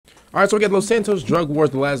All right, so we got Los Santos Drug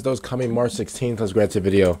Wars: The Last Dose coming March 16th. Let's grab to the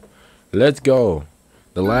video. Let's go.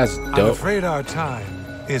 The Last Dose. I'm afraid our time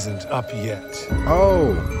isn't up yet.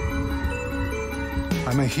 Oh.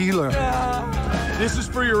 I'm a healer. This is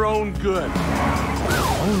for your own good.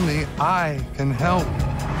 Only I can help.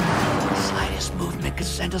 The slightest movement could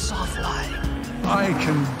send us offline. I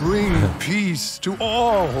can bring peace to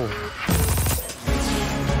all.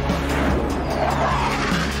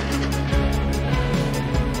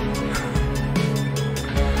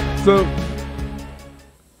 So,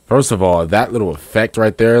 first of all, that little effect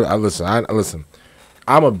right there. Listen.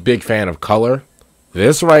 I'm a big fan of color.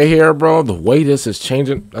 This right here, bro. The way this is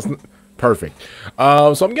changing, that's perfect.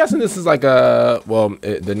 So I'm guessing this is like a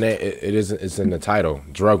it's in the title,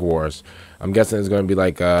 Drug Wars. I'm guessing it's gonna be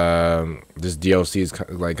like this DLC is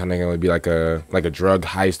like kind of gonna be like a drug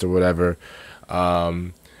heist or whatever.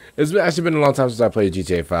 It's actually been a long time since I played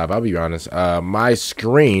GTA 5. I'll be honest. My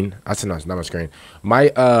screen, I said no, it's not my screen.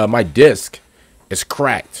 My disc is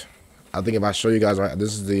cracked. I think if I show you guys, right,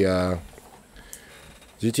 this is the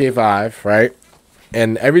GTA 5, right?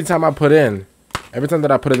 And every time that I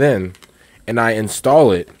put it in, and I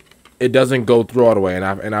install it, it doesn't go through all the way.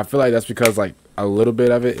 And I feel like that's because like a little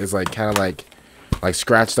bit of it is like kind of like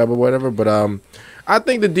scratched up or whatever. But I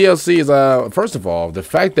think the DLC is first of all, the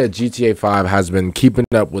fact that GTA 5 has been keeping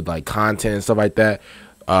up with like content and stuff like that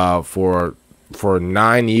for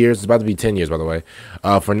 9 years. It's about to be 10 years, by the way.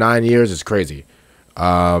 For 9 years is crazy.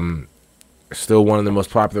 Still one of the most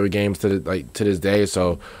popular games to this day.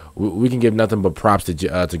 So we can give nothing but props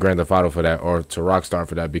to Grand Theft Auto for that, or to Rockstar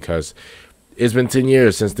for that, because it's been 10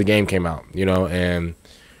 years since the game came out, you know, and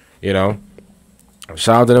you know,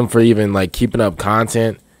 shout out to them for even like keeping up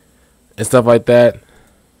content and stuff like that.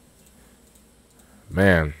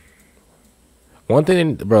 Man, one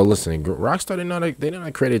thing, bro, listen, Rockstar they did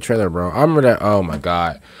not create a trailer, bro. I remember that. Oh my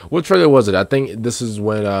god, what trailer was it? I think this is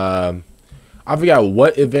when I forgot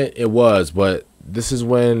what event it was, but this is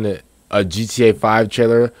when a GTA 5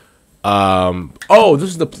 trailer. Oh, this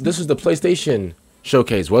is the PlayStation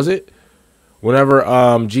showcase, was it? Whenever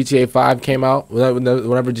GTA 5 came out,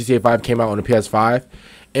 whenever GTA 5 came out on the PS5,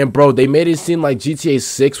 and bro, they made it seem like GTA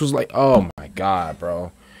 6 was like, oh my god,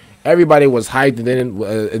 bro. Everybody was hyped,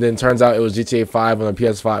 and then turns out it was GTA 5 on the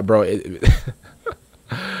PS5, bro.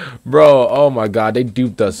 Bro, oh my god, they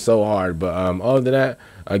duped us so hard. But other than that,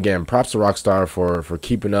 again, props to Rockstar for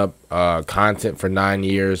keeping up content for 9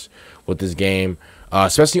 years with this game,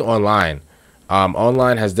 especially online.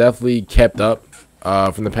 Online has definitely kept up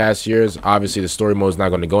from the past years. Obviously, the story mode is not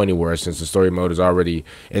going to go anywhere since the story mode is already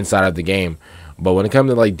inside of the game. But when it comes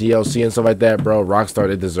to like DLC and stuff like that, bro, Rockstar,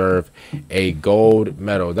 they deserve a gold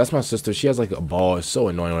medal. That's my sister. She has like a ball. It's so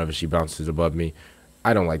annoying whenever she bounces above me.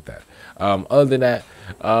 I don't like that. Other than that,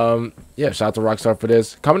 yeah, shout out to Rockstar for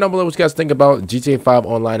this. Comment down below what you guys think about GTA 5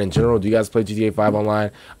 online in general. Do you guys play GTA 5 online?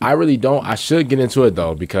 I really don't. I should get into it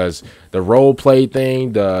though, because the role play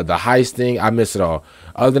thing, the heist thing, I miss it all.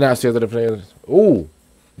 Other than that, I see other players. Ooh,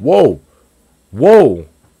 whoa, bro,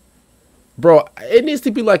 it needs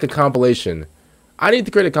to be like a compilation. I need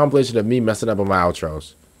to create a compilation of me messing up on my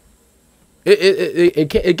outros.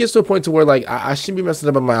 It gets to a point to where like I shouldn't be messing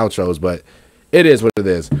up on my outros, but it is what it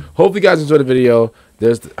is. Hope you guys enjoyed the video.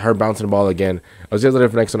 There's her bouncing the ball again. I'll see you later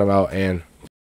for the next one I'm out, and